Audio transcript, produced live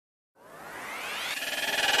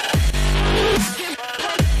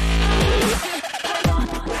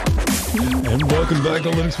Welcome back to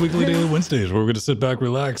Linux Weekly Daily Wednesdays, where we're going to sit back,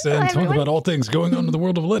 relax, and talk about all things going on in the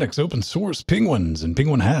world of Linux, open source, penguins, and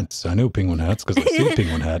penguin hats. I know penguin hats because I see a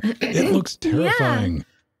penguin hat. It looks terrifying. Yeah.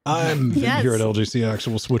 I'm here at LGC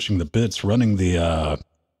Actual, switching the bits, running the,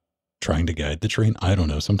 trying to guide the train. I don't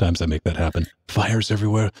know. Sometimes I make that happen. Fires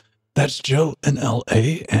everywhere. That's Joe in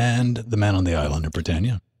LA and the man on the island of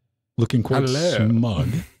Britannia, looking quite smug.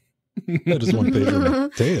 That is one page of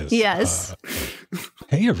Mateus. Yes.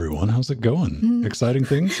 Hey, everyone. How's it going? Exciting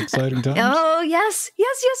things? Exciting times? Oh, yes.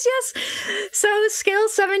 So Scale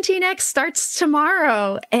 17X starts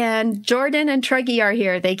tomorrow, and Jordan and Truggy are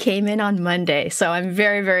here. They came in on Monday, so I'm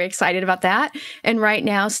very, very excited about that. And right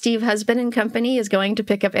now, Steve Husband and company is going to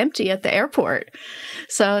pick up Empty at the airport.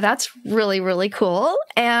 So that's really, really cool.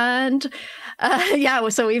 And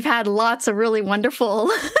so we've had lots of really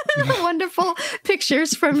wonderful, wonderful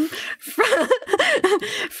pictures from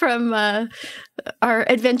our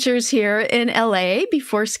adventures here in LA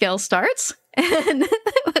before Scale starts. And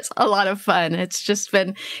it was a lot of fun.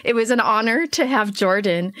 It was an honor to have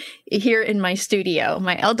Jordan here in my studio,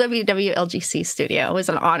 my LWDW LGC studio. It was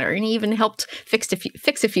an honor. And he even helped fix a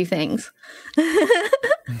few things.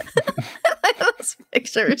 Those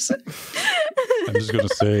pictures. I'm just going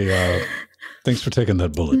to say, thanks for taking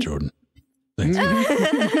that bullet, Jordan. Thanks.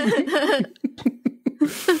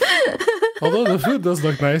 Although the food does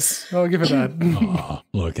look nice, I'll give it that. Oh,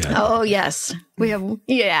 look at it. Oh, yes. We have,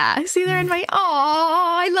 see there in my,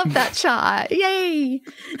 I love that shot. Yay.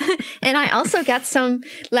 And I also got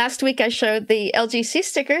last week I showed the LGC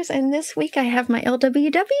stickers, and this week I have my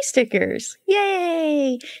LWW stickers.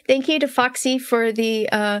 Yay. Thank you to Foxy for the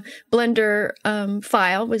Blender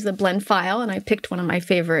file, was the blend file, and I picked one of my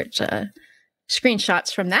favorite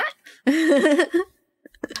screenshots from that.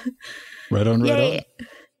 Right on.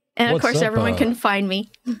 And What's of course, up, everyone can find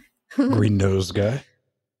me. Green nose guy.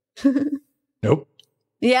 Nope.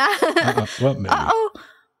 Yeah. Well, maybe. Uh-oh.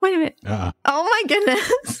 Wait a minute. Oh, my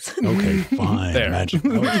goodness. Okay, fine. There. Magic.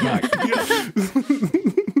 No, it's not.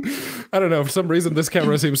 I don't know. For some reason, this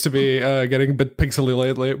camera seems to be getting a bit pixely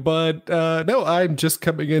lately. But no, I'm just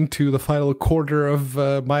coming into the final quarter of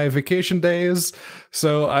my vacation days.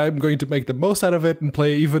 So I'm going to make the most out of it and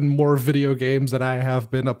play even more video games than I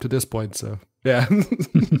have been up to this point. So, yeah.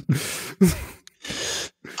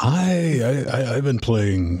 I've been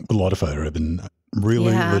playing a lot of Fighter. I've been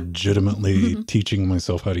really legitimately teaching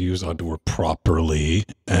myself how to use Odddoor properly,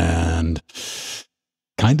 and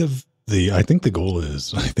kind of I think the goal,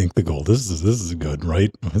 this is good,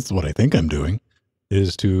 right? This is what I think I'm doing,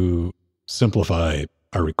 is to simplify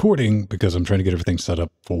our recording, because I'm trying to get everything set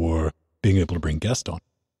up for being able to bring guests on.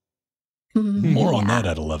 More on that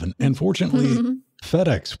at 11. And fortunately,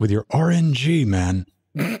 FedEx with your RNG, man.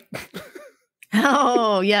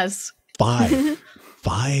 Oh, yes. 5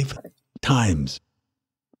 times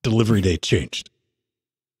delivery date changed,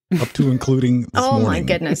 up to including this morning. Oh my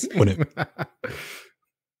goodness.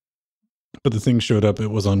 But the thing showed up, it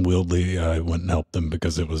was unwieldy. I went and helped them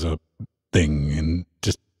because it was a thing and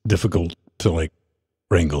just difficult to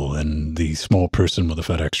wrangle. And the small person with a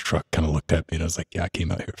FedEx truck kind of looked at me and I was like, yeah, I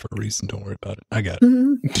came out here for a reason. Don't worry about it. I got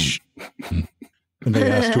it. And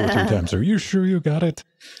they asked 2 or 3 times, are you sure you got it?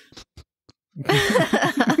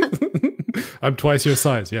 I'm twice your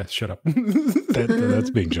size. Yes, shut up. That's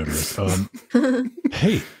being generous.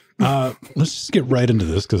 Hey, let's just get right into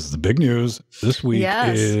this, because the big news this week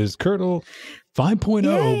is kernel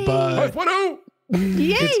 5.0, but 5.0!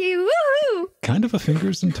 Yay! Woohoo! Kind of a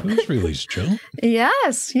fingers and toes release, Jill.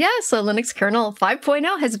 Yes. So Linux kernel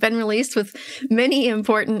 5.0 has been released with many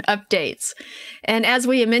important updates. And as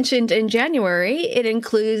we mentioned in January, it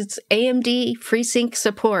includes AMD FreeSync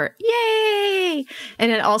support. Yay!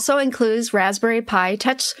 And it also includes Raspberry Pi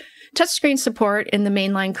touchscreen support in the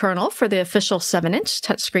mainline kernel for the official 7-inch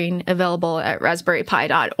touchscreen available at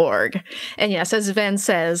raspberrypi.org. And yes, as Ven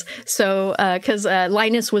says, so because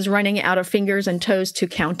Linus was running out of fingers and toes to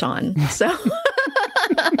count on. So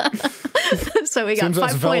so we got 5.0.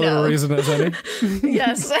 That's valid a reason as any.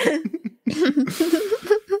 Yes.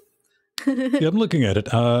 Yeah, I'm looking at it.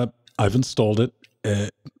 I've installed it.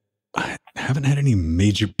 I haven't had any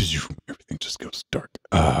major... Everything just goes dark.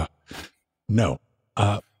 No.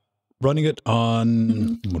 Running it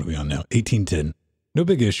on, what are we on now? 1810. No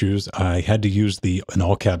big issues. I had to use in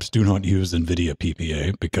all caps, do not use NVIDIA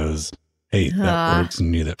PPA, because, hey, that works and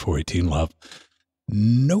you need that 418 love.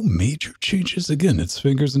 No major changes. Again, it's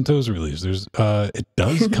fingers and toes release. It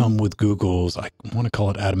does come with Google's, I want to call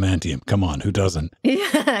it adamantium. Come on, who doesn't?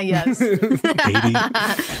 Yeah, yes. 80.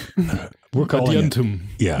 We're calling Adiantum.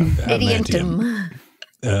 it. Yeah, adamantium.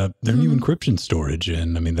 their new encryption storage.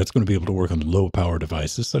 And I mean, that's going to be able to work on low power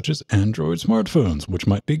devices such as Android smartphones, which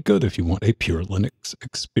might be good if you want a pure Linux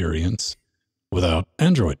experience without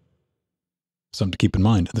Android. Something to keep in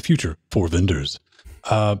mind in the future for vendors.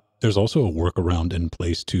 There's also a workaround in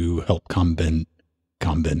place to help combat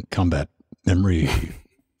memory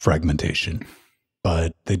fragmentation.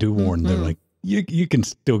 But they do warn, they're like, you can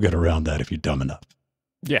still get around that if you're dumb enough.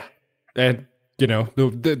 Yeah. And, you know,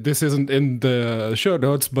 this isn't in the show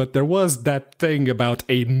notes, but there was that thing about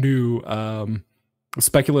a new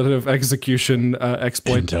speculative execution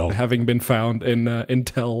exploit having been found in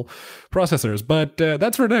Intel processors. But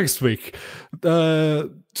that's for next week.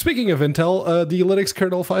 Speaking of Intel, the Linux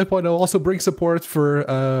kernel 5.0 also brings support for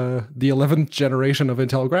the 11th generation of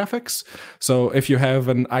Intel graphics. So if you have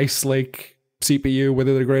an Ice Lake CPU with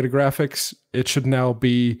integrated graphics, it should now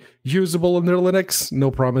be usable under Linux.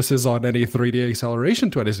 No promises on any 3D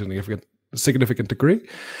acceleration to any significant degree.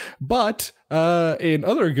 But in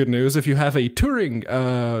other good news, if you have a Turing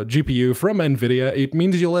GPU from NVIDIA, it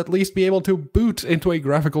means you'll at least be able to boot into a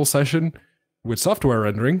graphical session with software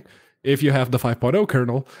rendering if you have the 5.0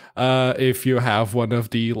 kernel, if you have one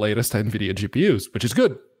of the latest NVIDIA GPUs, which is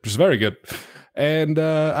good, which is very good. And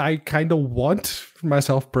I kind of want,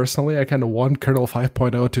 myself personally, I kind of want kernel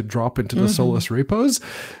 5.0 to drop into the Solus repos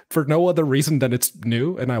for no other reason than it's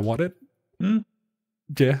new and I want it.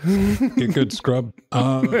 Yeah. Get good, scrub.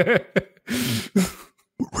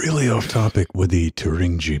 Really off topic with the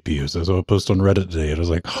Turing GPUs. I saw a post on Reddit today and I was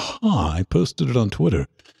like, I posted it on Twitter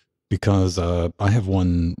because I have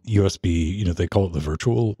one USB, they call it the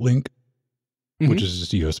virtual link, which is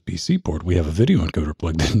just a USB-C port. We have a video encoder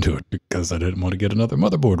plugged into it because I didn't want to get another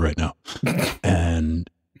motherboard right now. And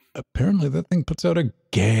apparently that thing puts out a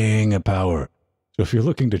gang of power. So if you're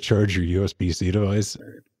looking to charge your USB-C device,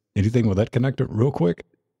 anything with that connector real quick,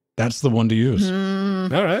 that's the one to use.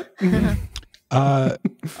 All right.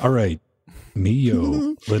 All right.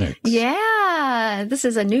 Mio Linux. Yeah, this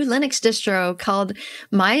is a new Linux distro called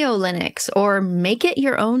Mio Linux, or Make It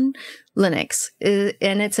Your Own Linux.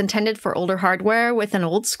 And it's intended for older hardware with an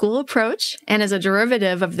old school approach and is a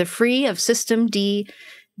derivative of the free of systemd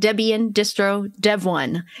Debian distro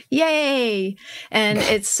Dev1. Yay! And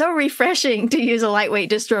it's so refreshing to use a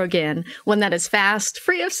lightweight distro again, one that is fast,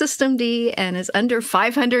 free of systemd, and is under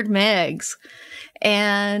 500 megs.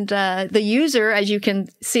 And the user, as you can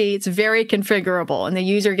see, it's very configurable. And the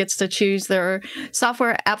user gets to choose their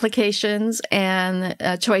software applications and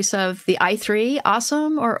a choice of the i3,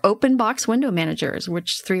 Awesome, or Open Box window managers,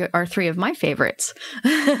 which are three of my favorites.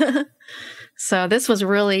 So this was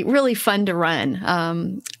really, really fun to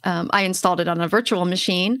run. I installed it on a virtual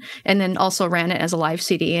machine and then also ran it as a live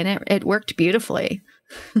CD, and it worked beautifully.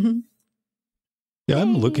 Yeah,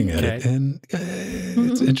 I'm looking at it, and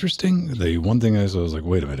it's interesting. The one thing I was like,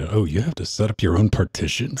 wait a minute. Oh, you have to set up your own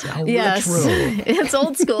partitions? How yes, retro. It's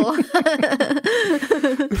old school.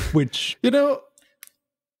 Which, go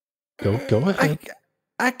ahead.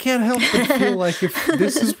 I can't help but feel like if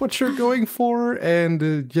this is what you're going for, and,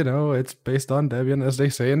 it's based on Debian, as they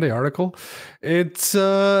say in the article, it's,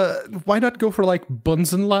 why not go for, like,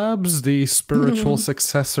 Bunsen Labs, the spiritual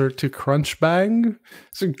successor to Crunchbang?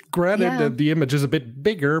 So granted that the image is a bit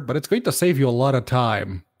bigger, but it's going to save you a lot of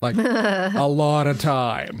time. Like, a lot of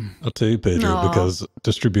time. I'll tell you, Pedro, because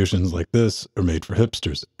distributions like this are made for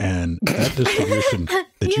hipsters, and that distribution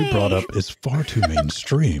that you brought up is far too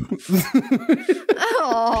mainstream.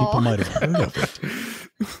 People might have heard of it.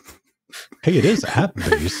 Hey, it is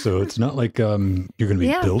app-based, so it's not like you're going to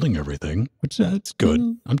be building everything, which that's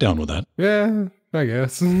good. I'm down with that. Yeah, I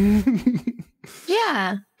guess.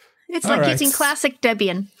 Yeah. It's like using classic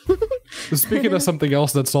Debian. Speaking of something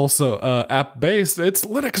else that's also app-based, it's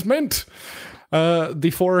Linux Mint.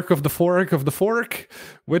 The fork of the fork of the fork,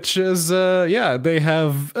 which is, they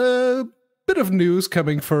have a bit of news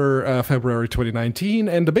coming for February 2019.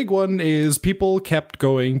 And the big one is people kept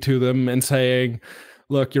going to them and saying,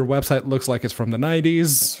 look, your website looks like it's from the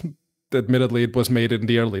 90s. Admittedly, it was made in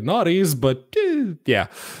the early noughties, but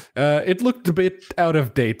it looked a bit out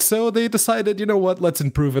of date. So they decided, you know what, let's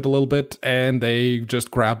improve it a little bit. And they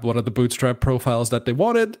just grabbed one of the Bootstrap profiles that they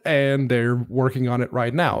wanted, and they're working on it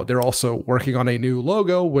right now. They're also working on a new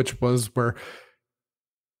logo, which was where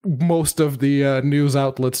most of the news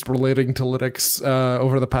outlets relating to Linux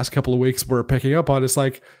over the past couple of weeks were picking up on. It's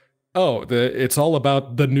like, it's all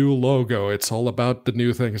about the new logo. It's all about the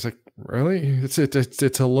new thing. It's like, really?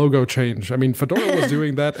 It's a logo change. I mean, Fedora was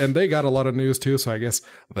doing that, and they got a lot of news too. So I guess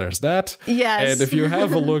there's that. Yes. And if you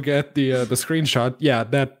have a look at the screenshot,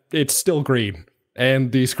 that it's still green.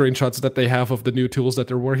 And the screenshots that they have of the new tools that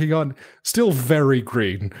they're working on, still very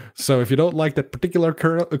green. So if you don't like that particular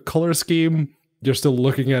color scheme, you're still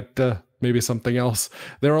looking at maybe something else.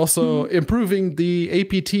 They're also improving the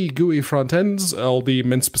APT GUI front ends, all the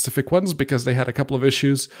Mint-specific ones, because they had a couple of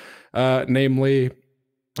issues. Namely,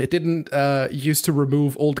 it didn't used to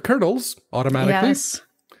remove old kernels automatically. Yes.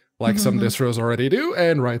 Like some distros already do,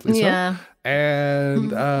 and rightly so. And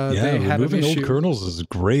they had removing an issue. old kernels is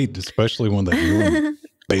great, especially when the new one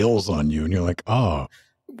bails on you, and you're like, "Oh,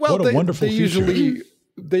 what a wonderful feature."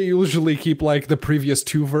 They usually keep like the previous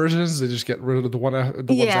 2 versions. They just get rid of the ones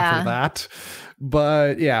after that.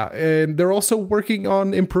 But yeah, and they're also working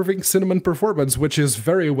on improving Cinnamon performance, which is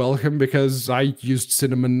very welcome because I used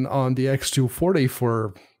Cinnamon on the X240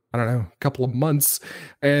 for, I don't know, a couple of months,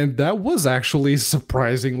 and that was actually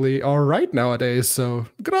surprisingly all right nowadays. So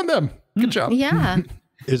good on them. Good job. Yeah.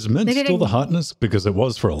 Is Mint still the hotness? Because it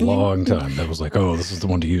was for a long time. That was like, oh, this is the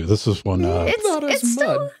one to use. This is one. It's not as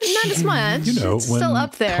much. You know, it's when still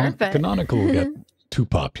up there. But Canonical get too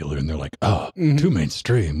popular, and they're like, oh, too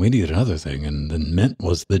mainstream. We need another thing. And then Mint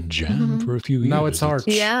was the jam for a few years. Now it's Arch.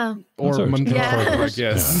 Yeah. Or Manjaro, I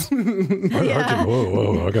guess. Yeah.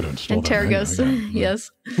 Whoa, I got to install and Tergos.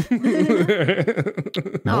 Yes.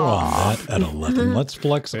 More on that at 11. Let's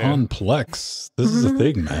flex on Plex. This is a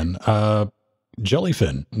thing, man.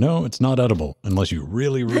 Jellyfin. No, it's not edible unless you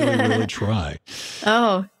really, really, really try.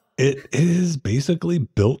 Oh. It is basically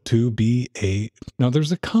built to be now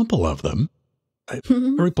there's a couple of them. A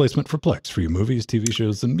replacement for Plex for your movies, TV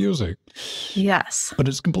shows, and music. Yes. But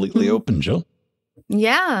it's completely open, Jill.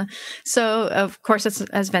 Yeah. So, of course,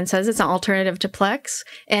 as Ben says, it's an alternative to Plex.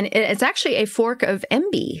 And it's actually a fork of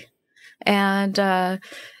MB. And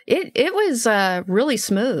it was really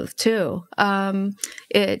smooth, too.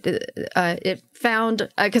 It found,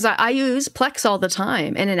 because I use Plex all the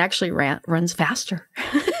time, and it actually runs faster.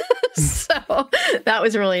 So that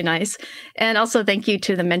was really nice. And also thank you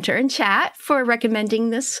to the mentor in chat for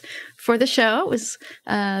recommending this for the show. It was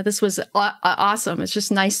this was awesome. It's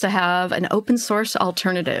just nice to have an open source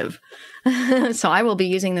alternative. So I will be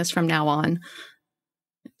using this from now on.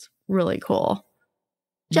 It's really cool.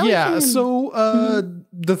 Jellyfin. Yeah, so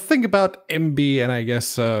the thing about MB and I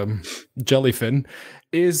guess Jellyfin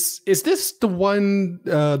is this the one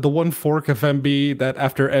fork of MB that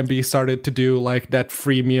after MB started to do like that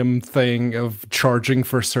freemium thing of charging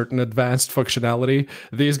for certain advanced functionality,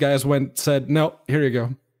 these guys said, no, here you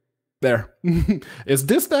go. There. Is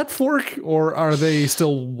this that fork, or are they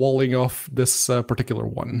still walling off this particular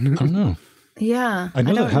one? I don't know. Yeah, I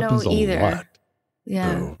know that happens a lot.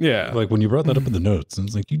 Yeah. So, yeah. Like when you brought that up in the notes, and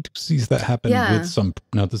it's like you do see that happen with some.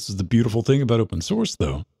 Now, this is the beautiful thing about open source,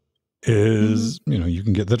 though, is, you know, you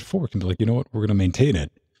can get that fork and be like, you know what, we're going to maintain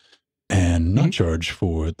it and not charge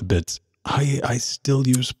for the bits. I still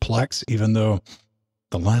use Plex, even though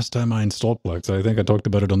the last time I installed Plex, I think I talked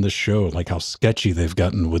about it on this show, like how sketchy they've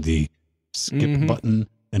gotten with the skip button,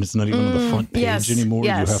 and it's not even on the front page anymore.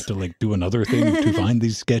 You have to like do another thing to find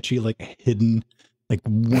these sketchy, like hidden, like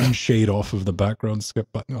one shade off of the background skip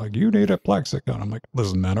button. Like, you need a Plex account. I'm like,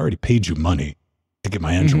 listen, man, I already paid you money to get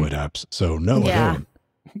my Android apps, so no, I don't.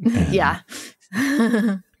 And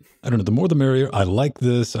I don't know, the more the merrier. I like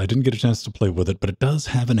this. I didn't get a chance to play with it, but it does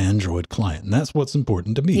have an Android client, and that's what's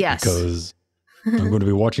important to me, because if I'm going to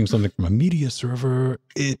be watching something from a media server,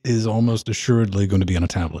 it is almost assuredly going to be on a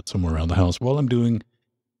tablet somewhere around the house while I'm doing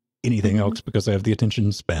anything else, because I have the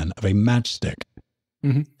attention span of a matchstick.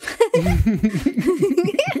 I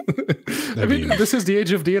mean, this is the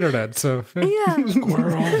age of the internet, so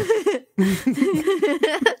Squirrel.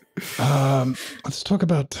 Let's talk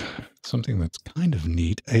about something that's kind of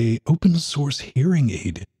neat. A open source hearing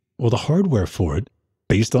aid. Well, the hardware for it,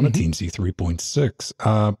 based on a Teensy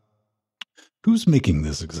 3.6. Who's making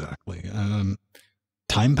this exactly? Tympan?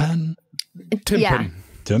 Tympan.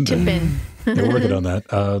 Tympan. They're working on that.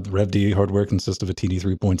 The RevD hardware consists of a TD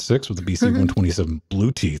 3.6 with a BC127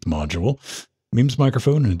 Bluetooth module, MEMS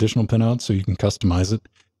microphone, and additional pinouts so you can customize it.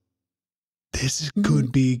 This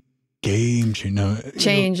could be game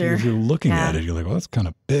changer. If you're looking at it, you're like, well, that's kind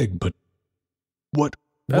of big, but what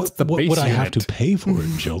would I have to pay for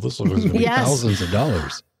it, Jill? This looks like thousands of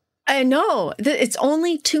dollars. I know. It's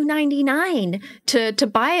only $299 to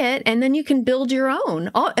buy it, and then you can build your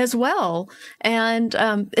own as well. And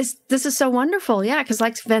this is so wonderful, because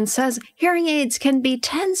like Ben says, hearing aids can be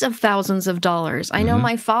tens of thousands of dollars. I know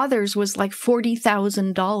my father's was like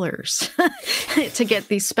 $40,000 to get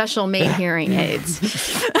these special made hearing aids.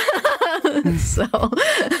 So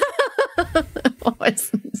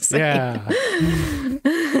it's insane.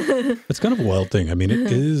 It's kind of a wild thing. I mean,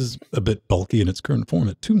 it is a bit bulky in its current form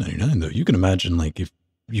at $299, though. You can imagine, like, if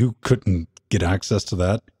you couldn't get access to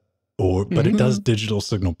that, but it does digital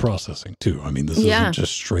signal processing too. I mean, this isn't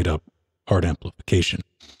just straight up hard amplification.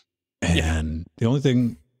 And the only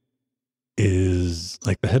thing is,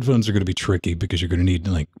 like, the headphones are going to be tricky because you're going to need,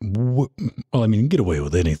 like, well, I mean, you can get away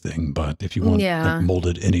with anything, but if you want like,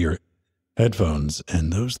 molded in-ear headphones,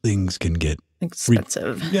 and those things can get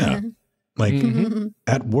expensive. Like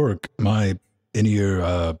at work, my in-ear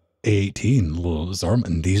A18 little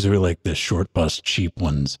Zarman, these are like the short bus cheap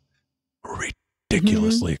ones,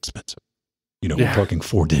 ridiculously expensive. You know, we're talking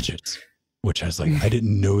 4 digits, which I was like, I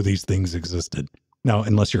didn't know these things existed. Now,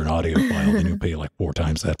 unless you're an audiophile, then you pay like 4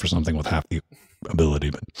 times that for something with half the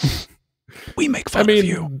ability. But we make fun of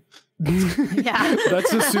you.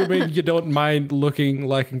 That's assuming you don't mind looking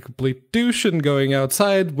like a complete douche and going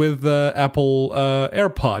outside with Apple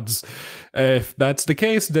AirPods. If that's the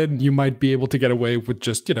case, then you might be able to get away with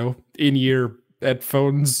just, you know, in-ear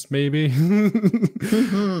headphones, maybe.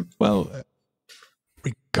 Well,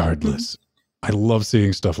 regardless, I love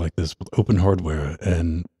seeing stuff like this with open hardware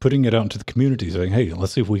and putting it out into the community, saying, hey,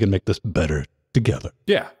 let's see if we can make this better together.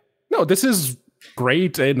 Yeah. No, this is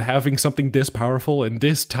great, and having something this powerful and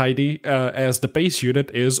this tiny as the base unit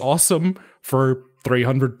is awesome for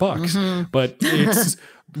 $300. But it's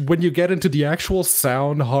when you get into the actual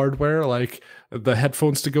sound hardware, like the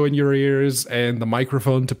headphones to go in your ears and the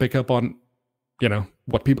microphone to pick up on, you know,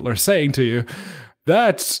 what people are saying to you,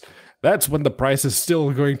 that's when the price is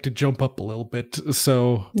still going to jump up a little bit.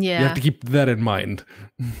 So you have to keep that in mind.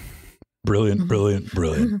 Brilliant.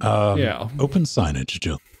 Open signage,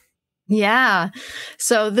 Jill. Yeah.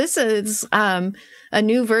 So this is a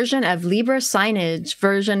new version of LibreSignage.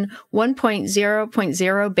 Version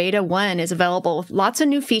 1.0.0 beta 1 is available. Lots of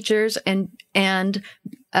new features and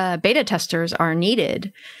beta testers are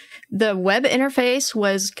needed. The web interface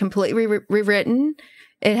was completely rewritten.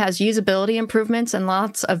 It has usability improvements and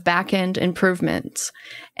lots of back-end improvements.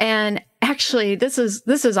 And actually, this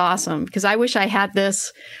is awesome, because I wish I had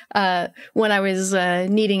this when I was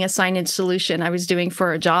needing a signage solution I was doing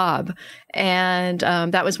for a job. And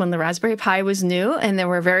that was when the Raspberry Pi was new, and there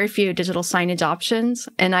were very few digital signage options.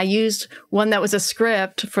 And I used one that was a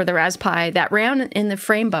script for the Raspberry Pi that ran in the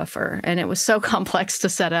frame buffer, and it was so complex to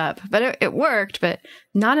set up. But it worked, but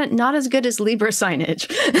not as good as LibreSignage.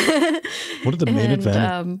 What are the main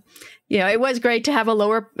advantages? You know, it was great to have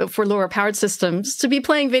lower powered systems to be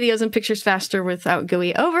playing videos and pictures faster without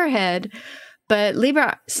GUI overhead. But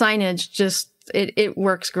LibreSignage just, it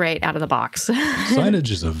works great out of the box.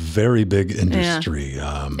 Signage is a very big industry.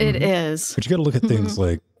 It is. But you got to look at things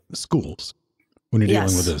like schools when you're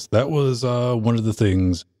dealing with this. That was one of the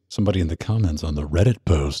things somebody in the comments on the Reddit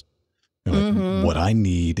post, you know, like, what I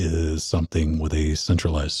need is something with a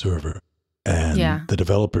centralized server. And the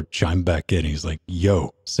developer chimed back in. He's like,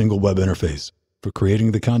 yo, single web interface for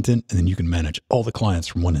creating the content, and then you can manage all the clients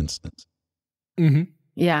from one instance.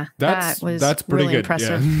 Yeah, that's pretty really good.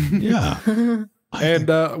 Impressive. Yeah.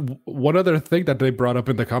 And one other thing that they brought up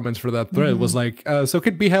in the comments for that thread was like, so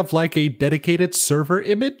could we have like a dedicated server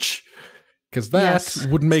image? Because that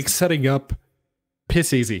would make setting up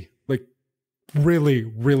piss easy. Like, really,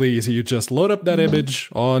 really easy. You just load up that image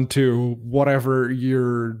onto whatever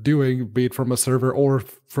you're doing, be it from a server or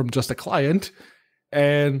from just a client,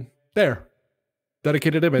 and there,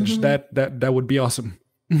 dedicated image. That would be awesome.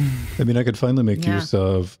 I mean, I could finally make use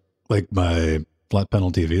of like my flat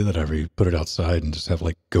panel TV that I put it outside and just have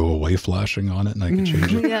like go away flashing on it, and I can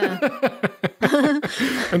change it.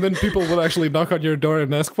 And then people will actually knock on your door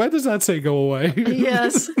and ask, why does that say go away?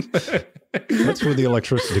 Yes. That's where the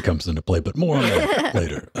electricity comes into play, but more on that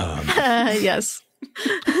later. Yes.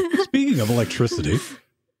 Speaking of electricity.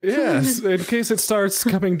 Yes, in case it starts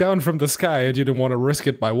coming down from the sky and you didn't want to risk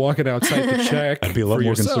it by walking outside to check. I'd be a lot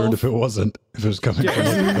more concerned if it wasn't, if it was coming from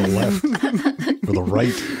the left or the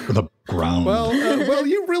right or the ground. Well,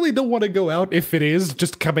 you really don't want to go out if it is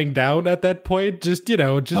just coming down at that point. Just, you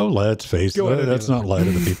know, just. Oh, let's face it. That's not lie to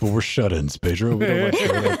the people. We're shut-ins, Pedro. We don't like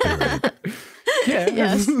shut-in period. Yeah.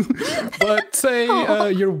 Yes. But say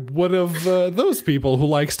you're one of those people who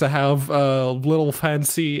likes to have a little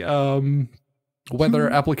fancy weather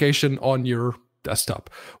application on your desktop.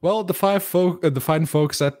 Well, the fine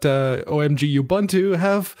folks at OMG Ubuntu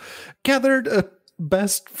have gathered a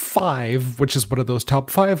best 5, which is one of those top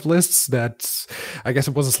 5 lists that's, I guess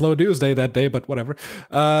it was a slow news day that day, but whatever.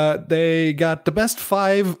 They got the best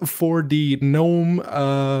 5 for the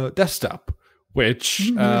GNOME desktop,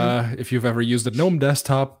 which if you've ever used a GNOME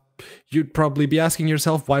desktop, you'd probably be asking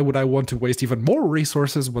yourself, why would I want to waste even more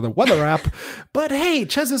resources with a weather app? But hey,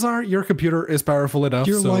 chances are your computer is powerful enough.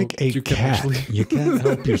 You're so like a you can cat. actually... You can't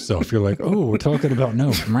help yourself. You're like, oh, we're talking about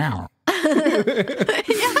no. Meow.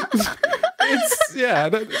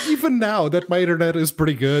 Even now that my internet is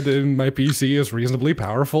pretty good and my PC is reasonably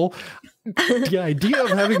powerful, the idea of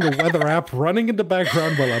having a weather app running in the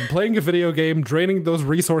background while I'm playing a video game, draining those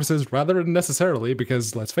resources rather unnecessarily,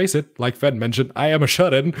 because let's face it, like Fed mentioned, I am a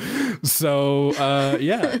shut-in. So,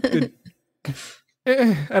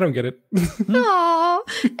 I don't get it. Oh,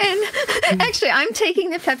 and actually, I'm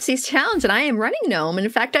taking the Pepsi's challenge, and I am running GNOME. And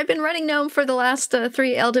in fact, I've been running GNOME for the last 3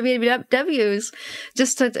 LWDWs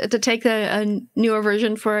just to take a newer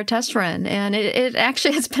version for a test run. And it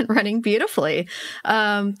actually has been running beautifully.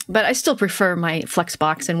 But I still prefer my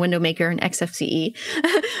Flexbox and Window Maker and XFCE.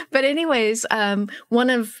 But anyways,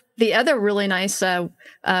 one of the other really nice weather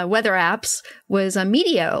apps was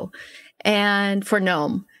Meteor and for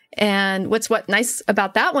GNOME. And what's nice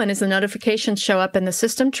about that one is the notifications show up in the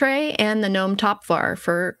system tray and the GNOME top bar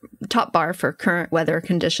for current weather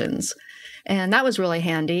conditions. And that was really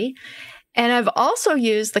handy. And I've also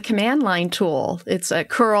used the command line tool. It's a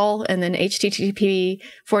curl and then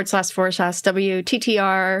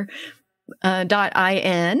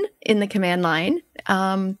http://wttr.in in the command line.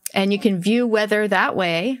 And you can view weather that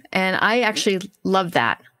way. And I actually love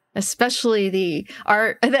that. Especially the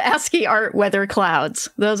ASCII art weather clouds.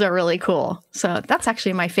 Those are really cool. So that's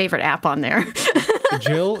actually my favorite app on there.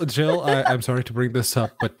 Jill, I'm sorry to bring this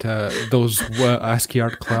up, but those ASCII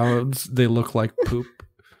art clouds, they look like poop.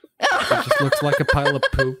 It just looks like a pile of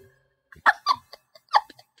poop.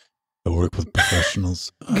 I work with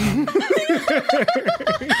professionals. That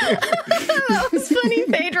was funny,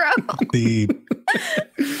 Pedro.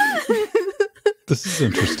 This is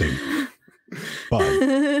interesting. But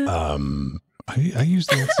I use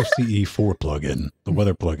the XFCE4 plugin, the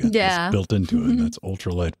weather plugin. Yeah. It's built into it. That's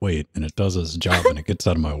ultra lightweight, and it does its job, and it gets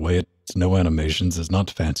out of my way. It's no animations. It's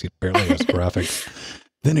not fancy. It barely has graphics.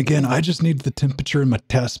 Then again, I just need the temperature in my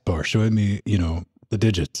taskbar showing me, the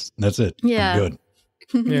digits. That's it. Yeah. I'm good.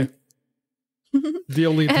 Yeah. The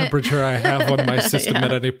only temperature I have on my system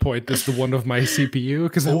at any point is the one of my CPU,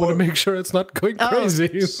 because I want to make sure it's not going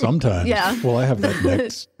crazy. Sometimes. Yeah. Well, I have that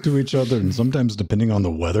next to each other, and sometimes depending on the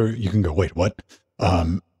weather, you can go, wait, what?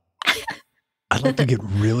 I like to get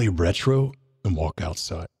really retro and walk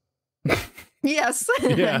outside. Yes.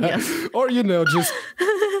 Yeah. Yes. Or, just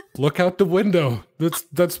look out the window.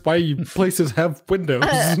 That's why places have windows.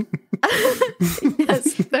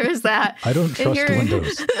 Yes, there is that. I don't trust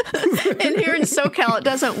windows. And here in SoCal, it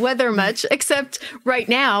doesn't weather much, except right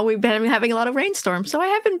now we've been having a lot of rainstorms. So I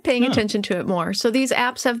have been paying attention to it more. So these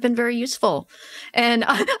apps have been very useful. And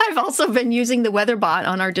I've also been using the weather bot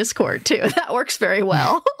on our Discord, too. That works very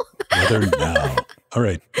well. Weather now. All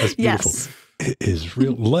right. That's beautiful. Yes. It is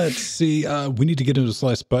real. Let's see. We need to get into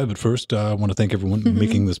Slice Pie, but first, I want to thank everyone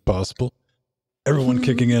making this possible. Everyone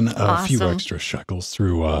kicking in a few extra shekels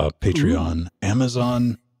through Patreon,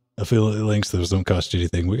 Amazon, affiliate links. Those don't cost you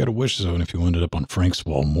anything. We got a wish zone if you ended up on Frank's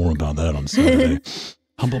wall. More about that on Saturday.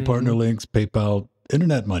 Humble partner links, PayPal,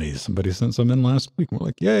 internet money. Somebody sent some in last week. We're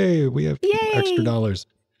like, yay, we have extra dollars.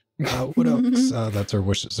 What else? That's our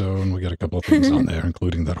wish zone. We got a couple of things on there,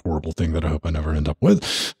 including that horrible thing that I hope I never end up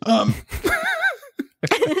with.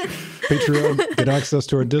 Patreon, get access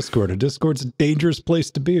to our Discord. Discord's a dangerous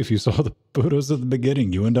place to be. If you saw the photos at the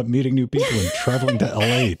beginning, you end up meeting new people and traveling to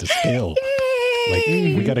LA to scale. Like,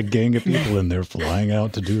 we got a gang of people in there flying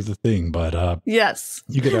out to do the thing, but yes,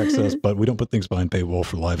 you get access, but we don't put things behind paywall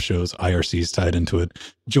for live shows. IRC's tied into it.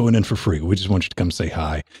 Join in for free. We just want you to come say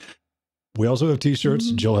hi. We also have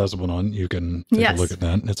t-shirts. Jill has one on. You can take a look at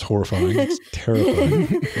that. It's horrifying. It's terrifying.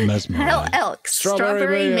 Mesmerizing. Hell elk.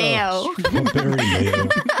 Strawberry mayo. Strawberry mayo.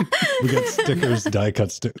 We got stickers, die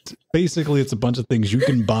cut stickers. Basically, it's a bunch of things you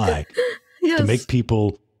can buy to make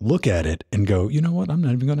people look at it and go, you know what? I'm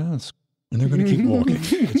not even going to ask. And they're going to keep walking.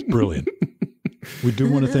 It's brilliant. We do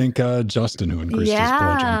want to thank Justin, who increased his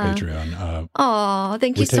pledge on Patreon. Oh,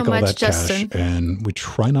 thank you so much, Justin. And we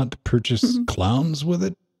try not to purchase clowns with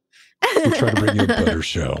it. We try to bring you a better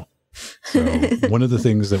show. So one of the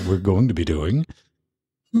things that we're going to be doing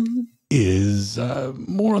is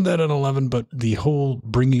more on that at 11, but the whole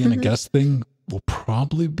bringing in a guest thing will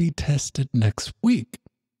probably be tested next week.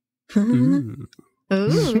 Ooh.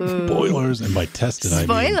 Spoilers. And by tested, I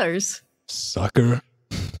mean sucker.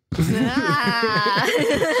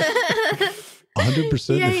 100%.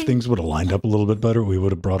 If things would have lined up a little bit better, we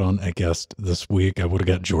would have brought on a guest this week. I would have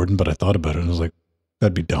got Jordan, but I thought about it and I was like,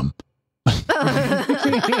 that'd be dumb. Like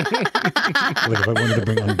if I wanted to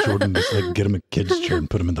bring on Jordan, just like get him a kid's chair and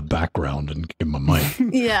put him in the background and give him a mic.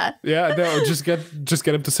 Yeah. Yeah, no, just get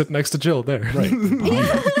him to sit next to Jill there. Right. Behind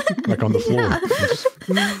him, like on the floor.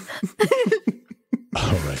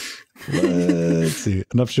 All right. Let's see.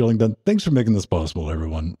 Enough shilling done. Thanks for making this possible,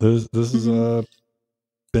 everyone. This has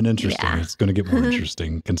been interesting. Yeah. It's going to get more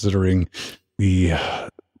interesting considering the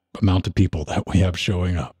amount of people that we have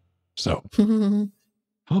showing up. So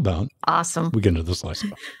how about Awesome. we get into the slice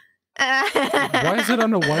of Why is it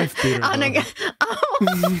on a wife beater? On a,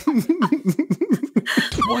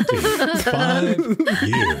 25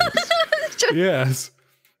 years. Yes.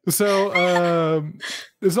 So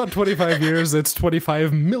it's not 25 years, it's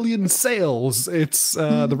 25 million sales. It's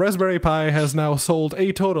the Raspberry Pi has now sold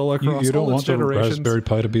a total across You don't all its want the generations. Raspberry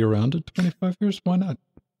Pi to be around in 25 years? Why not?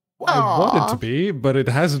 I want it Aw. to be, but it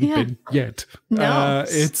hasn't been yet. No.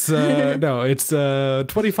 It's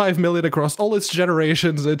 25 million across all its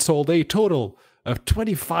generations. It sold a total of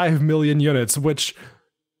 25 million units, which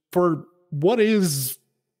for what is,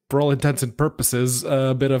 for all intents and purposes,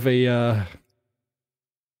 a bit of a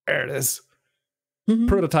there it is.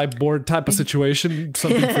 Prototype board type of situation,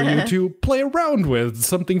 something for you to play around with,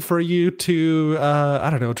 something for you to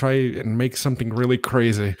I don't know, try and make something really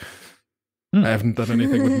crazy. I haven't done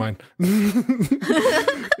anything with mine.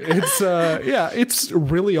 It's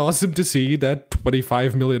really awesome to see that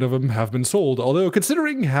 25 million of them have been sold. Although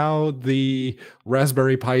considering how the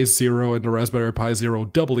Raspberry Pi Zero and the Raspberry Pi Zero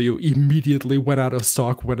W immediately went out of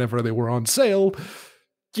stock whenever they were on sale,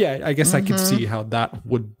 yeah, I guess I can see how that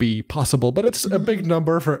would be possible. But it's a big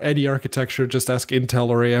number for any architecture. Just ask Intel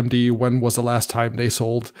or AMD, when was the last time they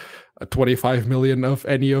sold 25 million of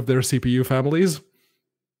any of their CPU families?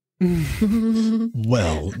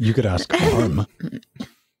 Well, you could ask ARM.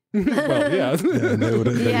 Well, yeah. And they would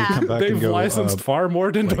come back They've and go, line far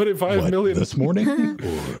more than 25 million. This morning? Or,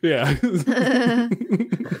 Yeah. it's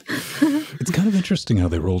kind of interesting how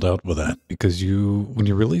they rolled out with that, because when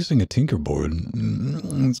you're releasing a Tinker board,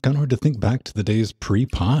 it's kind of hard to think back to the days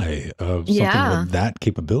pre-Pi of something with that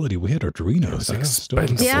capability. We had Arduinos.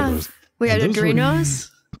 expensive. We had And those were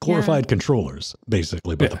Arduinos. glorified controllers,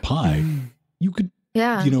 basically. But the Pi, you could,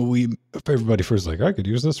 Yeah. if everybody first like, I could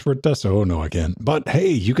use this for a test. Oh, no, I can't. But hey,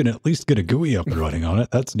 you can at least get a GUI up and running on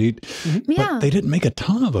it. That's neat. Yeah. But they didn't make a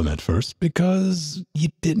ton of them at first because you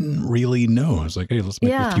didn't really know. It's like, hey, let's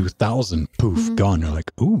make a few thousand. Poof, gone. You're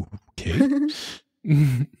like, ooh, okay.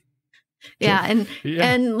 Yeah, and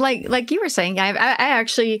like you were saying, I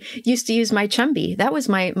actually used to use my Chumby. That was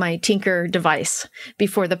my Tinker device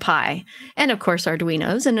before the Pi, and of course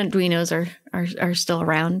Arduinos. And Arduinos are still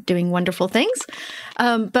around doing wonderful things.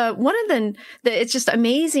 But one of it's just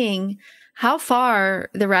amazing how far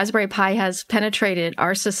the Raspberry Pi has penetrated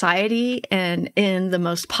our society and in the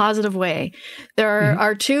most positive way. There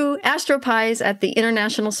are 2 AstroPis at the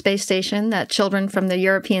International Space Station that children from the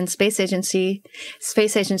European Space Agency's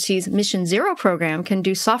Mission Zero program can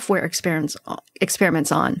do software experiments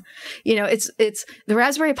on. It's the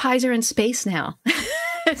Raspberry Pis are in space now.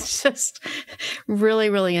 It's just really,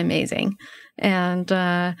 really amazing. And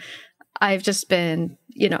I've just been,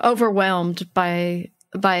 overwhelmed by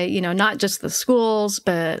not just the schools,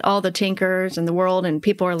 but all the Tinkers in the world, and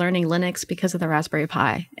people are learning Linux because of the Raspberry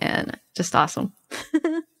Pi, and just awesome.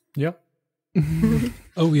 Yep.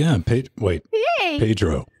 Oh, yeah. Wait, Yay!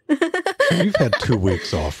 Pedro. You've had 2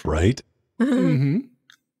 weeks off, right? Mm-hmm.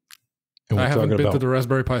 And we're I haven't talking been about, to the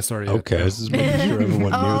Raspberry Pi store yet. Okay, this is making sure everyone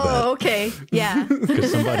knew that. Oh, okay. Yeah. Because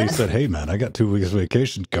somebody said, hey, man, I got 2 weeks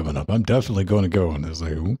vacation coming up. I'm definitely going to go. And I was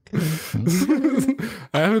like, okay.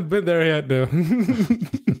 I haven't been there yet, no.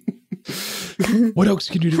 What else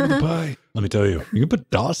can you do with the Pi? Let me tell you, you can put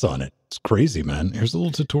DOS on it. It's crazy, man. Here's a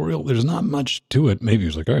little tutorial. There's not much to it. Maybe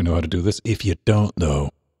it's like, I know how to do this. If you don't,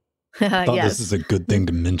 though, I thought this is a good thing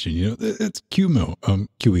to mention. It's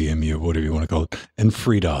QEMU, whatever you want to call it, and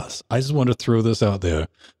FreeDOS. I just want to throw this out there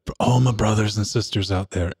for all my brothers and sisters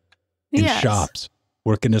out there in shops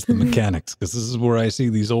working as the mechanics, because this is where I see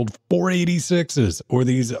these old 486s or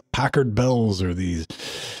these Packard Bells or these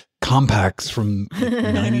compacts from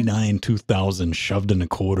 99, 2000 shoved in a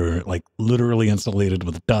quarter, like literally insulated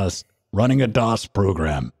with dust, running a DOS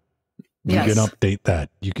program. You can update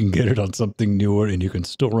that. You can get it on something newer, and you can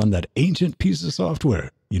still run that ancient piece of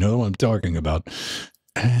software. You know what I'm talking about.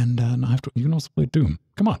 And you can also play Doom.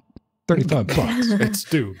 Come on, $35. It's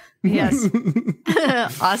Doom. Yes.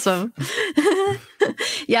 Awesome.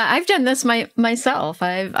 Yeah, I've done this myself.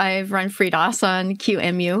 I've run FreeDOS on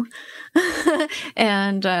QEMU,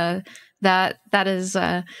 and that is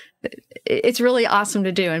it's really awesome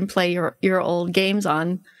to do and play your old games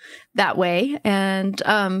on that way. And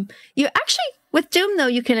you actually, with Doom though,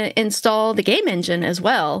 you can install the game engine as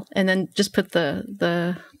well, and then just put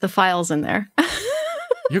the files in there.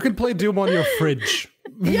 You can play Doom on your fridge.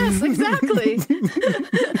 Yes, exactly.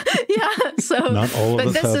 Yeah. So not all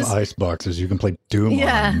of us have ice boxes. You can play Doom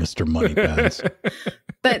on, Mr. Moneypants.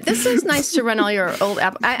 But this is nice to run all your old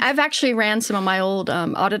app. I've actually ran some of my old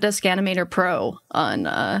Autodesk Animator Pro on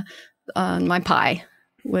my Pi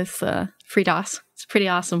with FreeDOS. It's pretty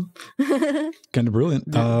awesome. Kind of brilliant.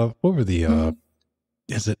 What were the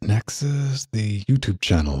is it Nexus? The YouTube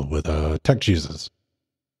channel with Tech Jesus.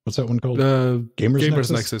 What's that one called?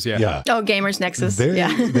 Gamers Nexus, yeah. Oh, Gamers Nexus.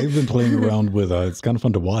 They've been playing around with, it's kind of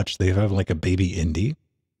fun to watch. They have like a baby indie,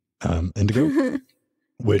 Indigo,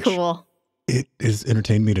 which cool. It has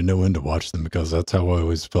entertained me to no end to watch them, because that's how I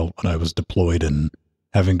always felt when I was deployed and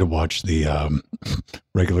having to watch the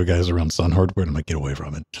regular guys around Sun Hardware. And I'm like, get away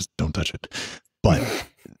from it. Just don't touch it. But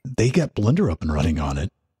they got Blender up and running on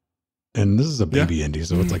it. And this is a baby indie,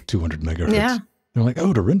 so it's like 200 megahertz. Yeah. They're like,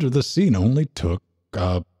 oh, to render this scene only took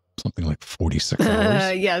something like 46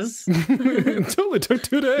 hours. Yes. It only took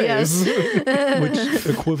 2 days. Yes. Which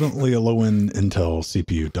equivalently a low-end Intel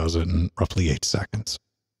CPU does it in roughly 8 seconds.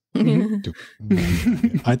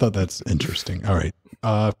 I thought that's interesting. All right.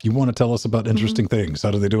 If you want to tell us about interesting things,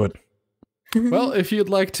 how do they do it? Well, if you'd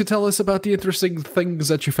like to tell us about the interesting things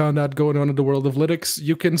that you found out going on in the world of Linux,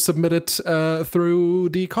 you can submit it through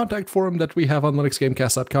the contact form that we have on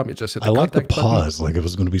linuxgamecast.com. You just hit the I like the button. pause, like it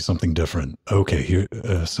was going to be something different. Okay, here,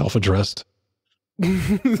 self-addressed.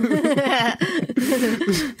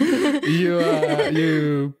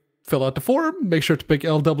 You fill out the form, make sure to pick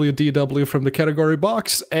LWDW from the category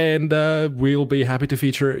box, and we'll be happy to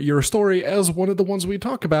feature your story as one of the ones we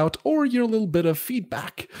talk about, or your little bit of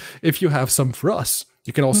feedback if you have some for us.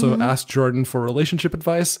 You can also ask Jordan for relationship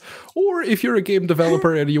advice, or if you're a game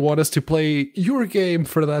developer and you want us to play your game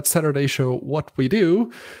for that Saturday show, What We Do,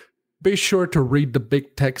 be sure to read the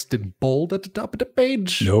big text in bold at the top of the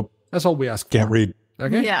page. Nope. That's all we ask for. Can't read.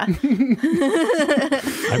 Okay? Yeah. I've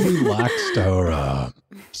relaxed our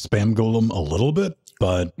spam golem a little bit,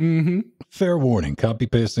 but fair warning, copy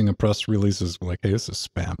pasting a press release is like, hey, this is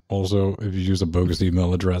spam. Also, if you use a bogus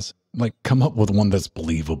email address, like come up with one that's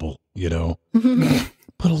believable, you know?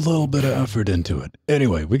 Put a little bit of effort into it.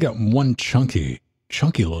 Anyway, we got one chunky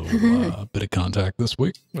little bit of contact this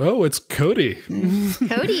week. Oh, it's Cody.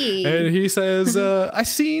 Cody. And he says, I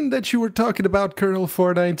seen that you were talking about kernel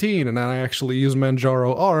 419, and I actually use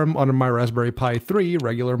Manjaro ARM on my Raspberry Pi 3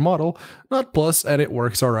 regular model, not Plus, and it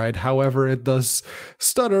works alright. However, it does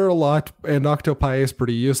stutter a lot, and Octopi is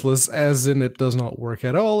pretty useless, as in it does not work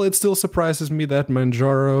at all. It still surprises me that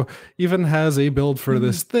Manjaro even has a build for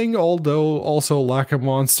this thing, although also lack a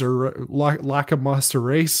monster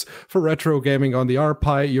race for retro gaming on the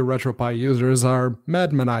RPi. You RetroPie users are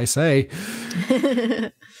madmen, I say.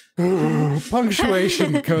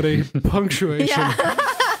 Punctuation, Cody. Punctuation.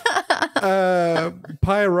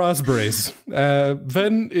 Pi raspberries.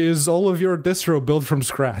 Then is all of your distro built from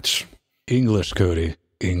scratch? English, Cody.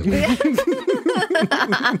 English.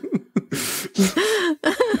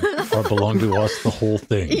 Or belong to us, the whole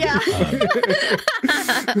thing. Yeah.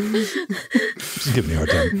 Just give me a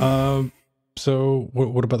hard time. So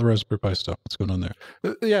what about the Raspberry Pi stuff? What's going on there?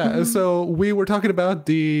 So we were talking about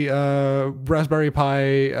the Raspberry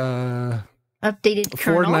Pi Updated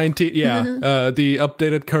kernel. 419, the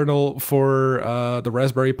updated kernel for the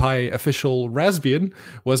Raspberry Pi official Raspbian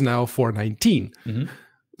was now 419.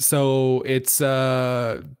 So it's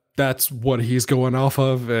that's what he's going off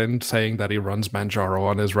of and saying that he runs Manjaro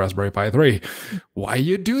on his Raspberry Pi 3. Why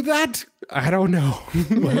you do that? I don't know.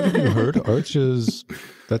 Well, haven't you heard? Arch is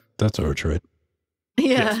that's Arch, right?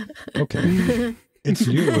 Yeah. Okay. It's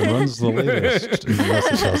you who runs the latest. Unless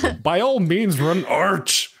it doesn't. By all means, run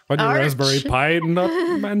Arch on your Raspberry Pi, not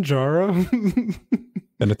Manjaro.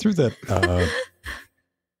 And I threw that.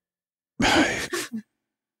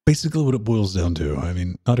 Basically, what it boils down to, I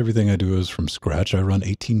mean, not everything I do is from scratch. I run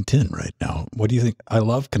 1810 right now. What do you think? I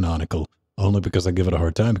love Canonical only because I give it a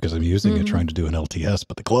hard time because I'm using it trying to do an LTS,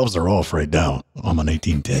 but the gloves are off right now. I'm on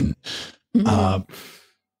 1810.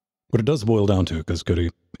 What it does boil down to, because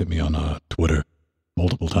Cody hit me on Twitter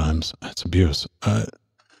multiple times, it's abuse.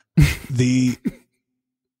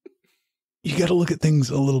 You got to look at things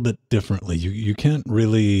a little bit differently. You can't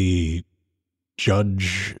really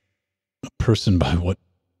judge a person by what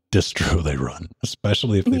distro they run,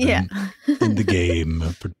 especially if they've been in the game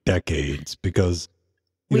for decades, because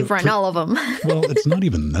We've run all of them. Well, it's not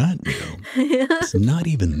even that, It's not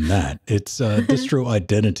even that. It's distro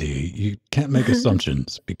identity. You can't make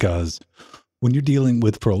assumptions because when you're dealing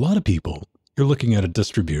with, for a lot of people, you're looking at a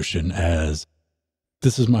distribution as,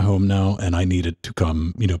 this is my home now, and I need it to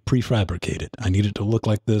come, prefabricated. I need it to look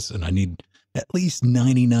like this, and I need at least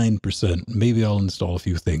 99%. Maybe I'll install a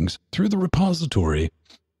few things through the repository,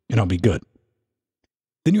 and I'll be good.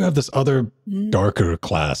 Then you have this other darker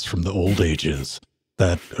class from the old ages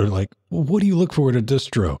that are like, well, what do you look for in a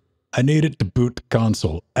distro? I need it to boot the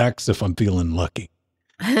console X if I'm feeling lucky.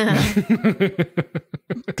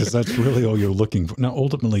 Because that's really all you're looking for. Now,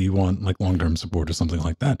 ultimately, you want like long-term support or something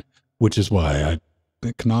like that, which is why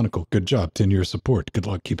Canonical, good job, 10-year support. Good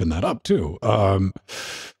luck keeping that up too.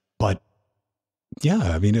 But yeah,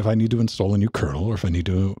 I mean, if I need to install a new kernel or if I need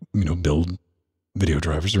to, build video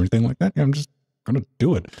drivers or anything like that, I'm just going to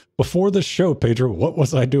do it. Before the show, Pedro, what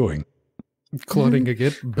was I doing? Cloning a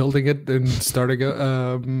Git, building it, and starting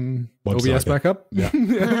a OBS backup. Yeah.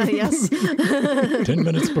 Yes. 10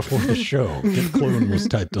 minutes before the show, Git clone was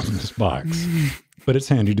typed on this box. But it's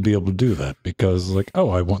handy to be able to do that because, like, oh,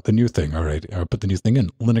 I want the new thing. All right, I'll put the new thing in.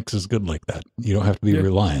 Linux is good like that. You don't have to be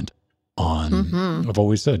reliant on. I've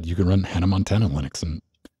always said you can run Hannah Montana Linux, and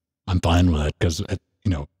I'm fine with it because,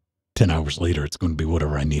 10 hours later, it's going to be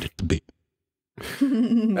whatever I need it to be.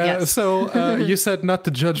 Yes. So you said not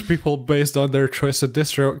to judge people based on their choice of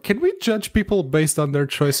distro. Can we judge people based on their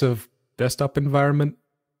choice of desktop environment?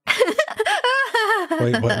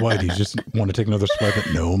 Why do you just want to take another swipe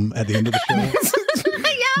at GNOME at the end of the show?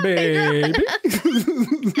 Maybe.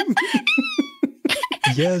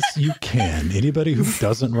 Yes, you can. Anybody who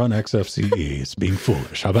doesn't run XFCE is being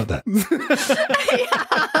foolish. How about that?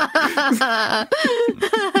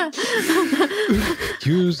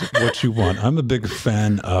 Use what you want. I'm a big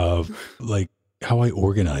fan of like how I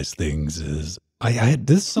organize things. This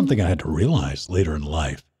is something I had to realize later in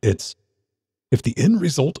life. It's if the end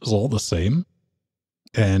result is all the same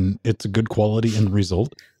and it's a good quality end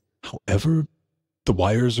result, however the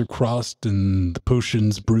wires are crossed and the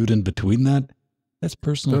potions brewed in between that's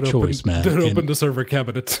personal choice, man. Don't open the server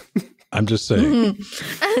cabinet. I'm just saying,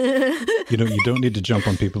 you don't need to jump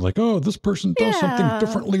on people like, oh, this person does something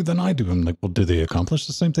differently than I do. I'm like, well, do they accomplish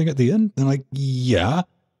the same thing at the end? They're like, yeah.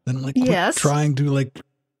 Then I'm like, quit trying to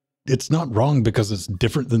it's not wrong because it's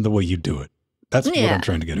different than the way you do it. That's what I'm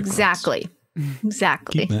trying to get across. Exactly.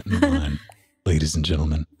 Keep that in mind, ladies and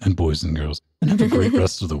gentlemen, and boys and girls, and have a great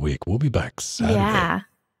rest of the week. We'll be back Saturday. Yeah.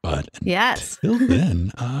 But until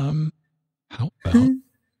then, how about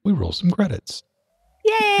we roll some credits?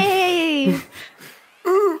 Yay!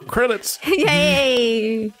 Credits!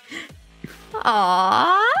 Yay!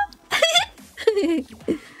 Aww!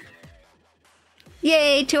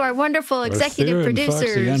 Yay to our wonderful executive producers.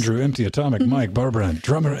 Foxy, Andrew, Empty Atomic, Mike, Barbara, and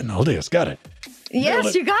Drummer, and Aldeus. Got it.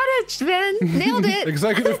 Yes, you got it, Ben. Nailed it.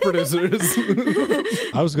 Executive producers.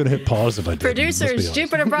 I was going to hit pause if I did. Producers,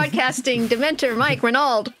 Jupiter Broadcasting, Dementor, Mike,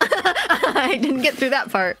 Renaud. I didn't get through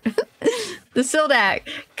that part. The Sildak,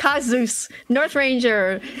 Kazus, North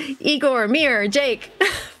Ranger, Igor, Mir, Jake,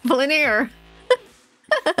 Valenier,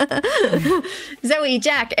 Zoe,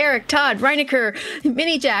 Jack, Eric, Todd, Reinecker,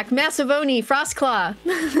 Mini Jack, Massivoni, Frostclaw.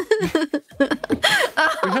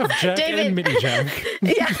 We have Jack David. And Mini Jack.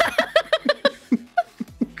 Yeah.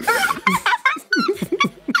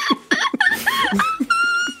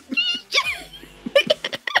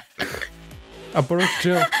 A birth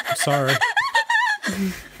joke. I'm sorry.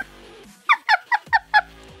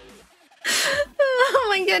 Oh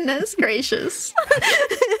my goodness gracious.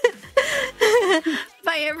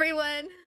 Bye everyone.